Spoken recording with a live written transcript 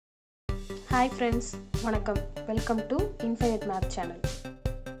Hi friends, வணக்கம். Welcome to Infinite Math Channel.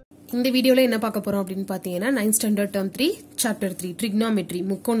 இந்த வீடியோல என்ன பார்க்க போறோம் அப்படினு பாத்தீங்கன்னா 9th standard term 3 chapter 3 trigonometry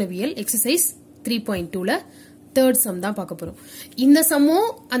முக்கோணவியல் exercise 3.2 ல third sum தான் பார்க்க போறோம். இந்த சம்மும்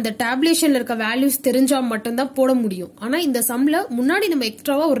அந்த tabulationல இருக்க values தெரிஞ்சா மட்டும் தான் போட முடியும். ஆனா இந்த சம்ல முன்னாடி நம்ம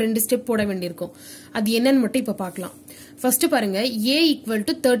எக்ஸ்ட்ராவா ஒரு ரெண்டு ஸ்டெப் போட வேண்டியிருக்கும். அது என்னன்னு மட்டும் இப்ப பார்க்கலாம். ஃபர்ஸ்ட் பாருங்க a equal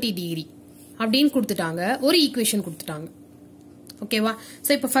to 30 degree அப்படினு கொடுத்துட்டாங்க. ஒரு ஈக்குவேஷன் கொடுத்துட்டாங்க. ஓகேவா? சோ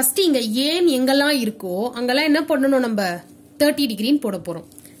இப்போ ஃபர்ஸ்ட் இங்க ஏன் எங்கெல்லாம் இருக்கோ அங்கெல்லாம் என்ன பண்ணனும் நம்ம 30 டிகிரின்னு போட போறோம்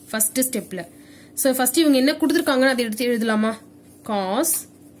ஃபர்ஸ்ட் ஸ்டெப்ல. சோ ஃபர்ஸ்ட் இவங்க என்ன கொடுத்திருக்காங்கன்னு அதை எடுத்து எழுதலாமா? cos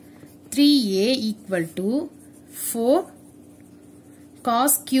 3a equal to 4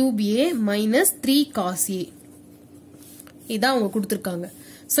 cos cube a minus 3 cos a. இதான் அவங்க கொடுத்திருக்காங்க.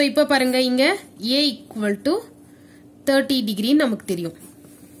 சோ இப்போ பாருங்க இங்க a equal to 30 டிகிரி நமக்கு தெரியும்.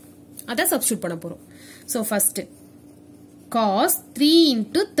 அத சப்ஸ்டிட்யூட் பண்ண போறோம். So first cos 3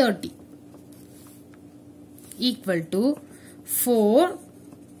 into 30 equal to 4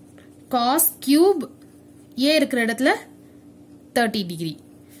 cos cube a இருக்கிற இடத்துல 30 degree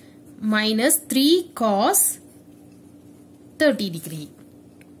minus 3 cos 30 degree.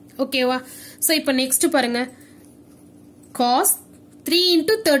 ஓகேவா? சோ இப்போ நெக்ஸ்ட் பாருங்க cos 3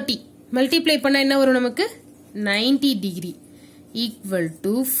 into 30 மல்டிப்ளை பண்ணா என்ன வரும் நமக்கு? 90 degree equal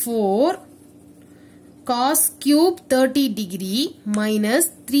to 4 cos cube 30 degree minus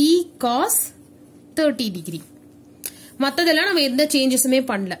 3 cos 30 degree. மத்ததெல்லாம் நம்ம எந்த சேஞ்சஸுமே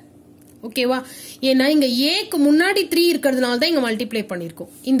பண்ணல. ஓகேவா? ஏன்னா இங்க a க்கு முன்னாடி 3 இருக்கிறதுனால தான் இங்க மல்டிப்ளை பண்ணிருக்கோம்.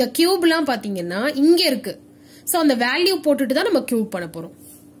 இந்த கியூப்லாம் பாத்தீங்கன்னா இங்க இருக்கு. சோ அந்த வேல்யூ போட்டுட்டு தான் நம்ம கியூப் பண்ண போறோம்.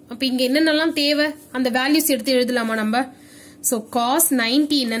 அப்ப இங்க என்னென்னலாம் தேவை அந்த வேல்யூஸ் எடுத்து எழுதலாமா நம்ம? சோ cos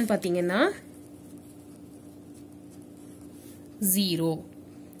 90 என்னன்னு பாத்தீங்கன்னா 0.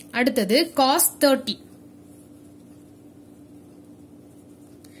 அடுத்தது cos 30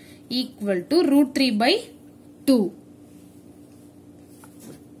 equal to root 3 by 2.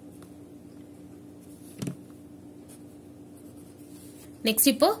 Next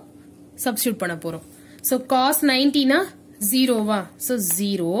இப்போ substitute பண்ண போறோம். So cos 90 na 0 வா? So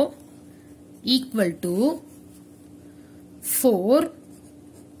 0 equal to 4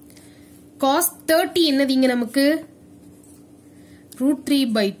 cos 30 என்னது இங்க நமக்கு? root 3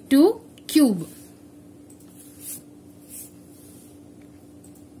 by 2 cube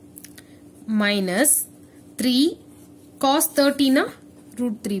minus 3 cos 30 na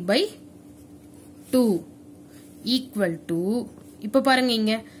root 3 by 2 equal to இப்ப பாருங்க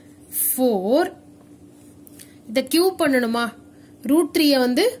இங்க 4 இத கியூப் பண்ணணுமா? root 3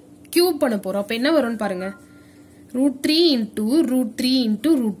 வந்து கியூப் பண்ண போறோம். அப்ப என்ன வரும்னு பாருங்க root 3 into root 3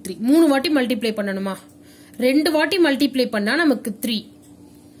 into root 3 மூணு வாட்டி மல்டிப்ளை பண்ணணுமா? ரெண்டு வாட்டி மல்டிப்ளை பண்ணா நமக்கு 3.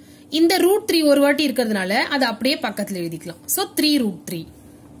 இந்த root 3 ஒரு வாட்டி இருக்கிறதுனால அது அப்படியே பக்கத்துல எழுதிக்கலாம். சோ 3 root 3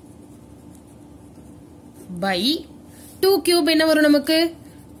 by 2 cube என்ன வரும் நமக்கு?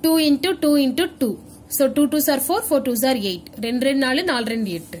 2 into 2 into 2. So 2 2s are 4, 4 2s are 8. 2 2 4, 4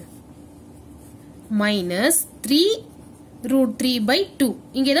 2 8. Minus 3 root 3 by 2.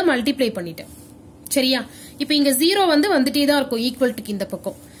 இங்க இதை மல்டிப்ளை பண்ணிட்டேன். சரியா? இப்ப இங்க 0 வந்துட்டே தான் இருக்கும் ஈக்குவல் டுக்கு இந்த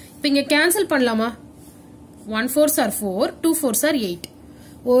பக்கம். இப்ப இங்க கேன்சல் பண்ணலாமா? 1 4s are 4, 2 4s are 8.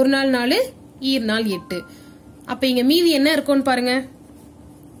 ஒரு நாள் 4, ஈர் நாள் 8. அப்ப இங்க மீதி என்ன இருக்கும்னு பாருங்க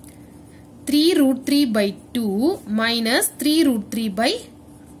 3 root 3 by 2 minus 3 root 3 by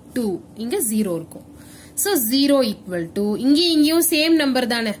 2. இங்க 0 இருக்கும். So 0 equal to இங்கேயும் சேம் நம்பர்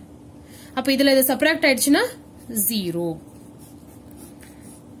தானே. அப்ப இதுல இது சப்ராக்ட் ஆயிடுச்சுன்னா 0.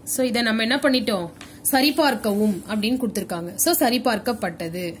 So இத நம்ம என்ன பண்ணிட்டோம்? சரிபார்க்கவும் அப்படின்னு கொடுத்திருக்காங்க. So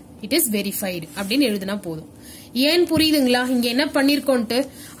சரிபார்க்கப்பட்டது. It is verified அப்படின்னு எழுதுனா போதும். ஏன் புரியுதுங்களா? இங்க என்ன பண்ணிருக்கோன்ட்டு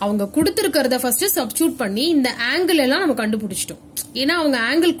அவங்க கொடுத்திருக்கிறத ஃபர்ஸ்ட் சப்ஸ்டிட்யூட் பண்ணி இந்த ஆங்கிள் எல்லாம் நம்ம கண்டுபிடிச்சிட்டோம். ஏன்னா அவங்க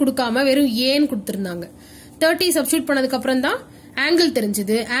ஆங்கிள் கொடுக்காம வெறும் ஏன்னு கொடுத்திருந்தாங்க. 30 சப்ஸ்டிட்யூட் பண்ணதுக்கு அப்புறம் தான் ஆங்கிள்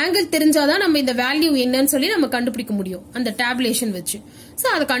தெரிஞ்சது. ஆங்கிள் தெரிஞ்சாதான் நம்ம இந்த வேல்யூ என்னன்னு சொல்லி நம்ம கண்டுபிடிக்க முடியும் அந்த டேபுலேஷன் வச்சு. சோ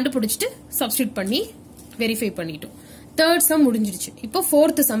அதை கண்டுபிடிச்சிட்டு சப்ஸ்டிட்யூட் பண்ணி வெரிஃபை பண்ணிட்டோம். தேர்ட் சம் முடிஞ்சிருச்சு. இப்போ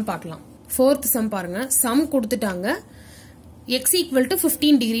ஃபோர்த் சம் பார்க்கலாம். ஃபோர்த் சம் பாருங்க. சம் கொடுத்துட்டாங்க. x equal to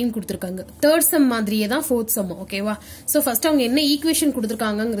 15 டிகிரின்னு கொடுத்திருக்காங்க. தேர்ட் சம் மாதிரியே தான் ஃபோர்த் சம். ஓகேவா? சோ ஃபர்ஸ்ட் அவங்க என்ன ஈக்குவேஷன்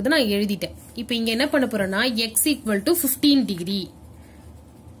கொடுத்திருக்காங்கங்கறத நான் எழுதிட்டேன். இப்போ இங்க என்ன பண்ண போறேன்னா x equal to 15 டிகிரி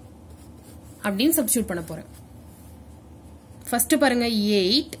அப்படின்னு சப்ஸ்டிட்யூட் பண்ண போறேன். ஃபர்ஸ்ட் பாருங்க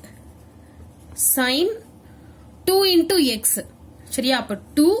 8 sin 2 into x. சரியா? அப்ப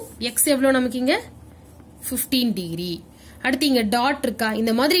 2 x எவ்வளவு நமக்கு இங்க 15 டிகிரி. அடுத்து இங்க டாட் இருக்கா?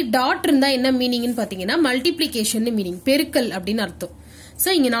 இந்த மாதிரி டாட் இருந்தா என்ன மீனிங்னு பாத்தீங்கன்னா மல்டிப்ளிகேஷன் மீனிங், பெருக்கல் அப்படின்னு அர்த்தம். சோ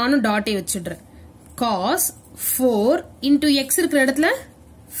இங்க நானும் டாட்டை வச்சிடுறேன். cos 4 into x இருக்கிற இடத்துல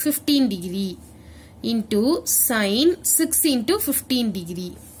 15 degree into sin 6 into 15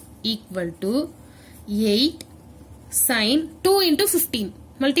 degree equal to 8 sin 2 into 15.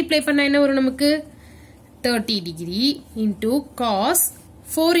 Multiply பண்ணா என்ன வரும் நமக்கு 30 degree into cos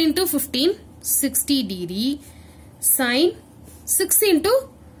 4 into 15 60 degree sin 6 into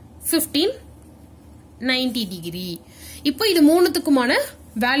 15 90 degree. இப்போ இது மூணுத்துக்குமான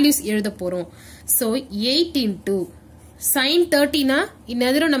values எழுத போறோம். So 8 into sin 30 னா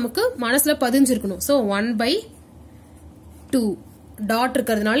இன்னதரம் நமக்கு மனசுல பதிஞ்சிருக்கணும். So 1 by 2 dot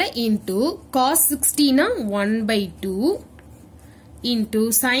இருக்கிறதுனால into cos 60 னா 1 by 2 into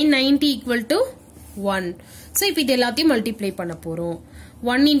sin 90 equal to 1. So இப்போ இது எல்லாத்தையும் மல்டிப்ளை பண்ண போறோம்.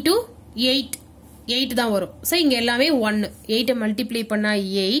 1 into 8 தான் வரும். So இங்க எல்லாமே 1. 8 மல்டிப்ளை பண்ணா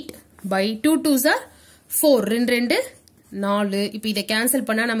 8 by 2 2s are 4. 2 2 4. இப்போ இதை கேன்சல்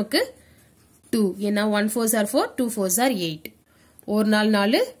பண்ணா நமக்கு 2. ஏன்னா 1 4s are 4, 2 4s are 8. ஒரு நாள்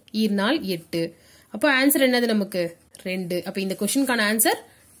 4, ஈர் நாள் 8. அப்போ ஆன்சர் என்னது நமக்கு 2. அப்போ இந்த क्वेश्चनக்கான ஆன்சர்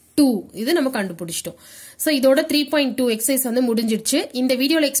 2. இது நம்ம கண்டுபிடிச்சிட்டோம். சோ இதோட 3.2 எக்ஸசைஸ் வந்து முடிஞ்சிடுச்சு. இந்த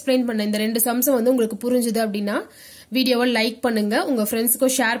வீடியோல எக்ஸ்பிளைன் பண்ண இந்த ரெண்டு சம்ஸ் வந்து உங்களுக்கு புரிஞ்சுது அப்படின்னா வீடியோவை லைக் பண்ணுங்க, உங்க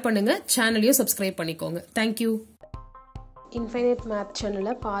ஃப்ரெண்ட்ஸ்க்கும் ஷேர் பண்ணுங்க, சேனலையும் சப்ஸ்கிரைப் பண்ணிக்கோங்க. தேங்க்யூ. இன்ஃபைனைட் மேத்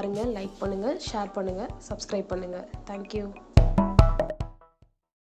சேனலை பாருங்க, லைக் பண்ணுங்க, ஷேர் பண்ணுங்க, சப்ஸ்கிரைப் பண்ணுங்க. தேங்க்யூ.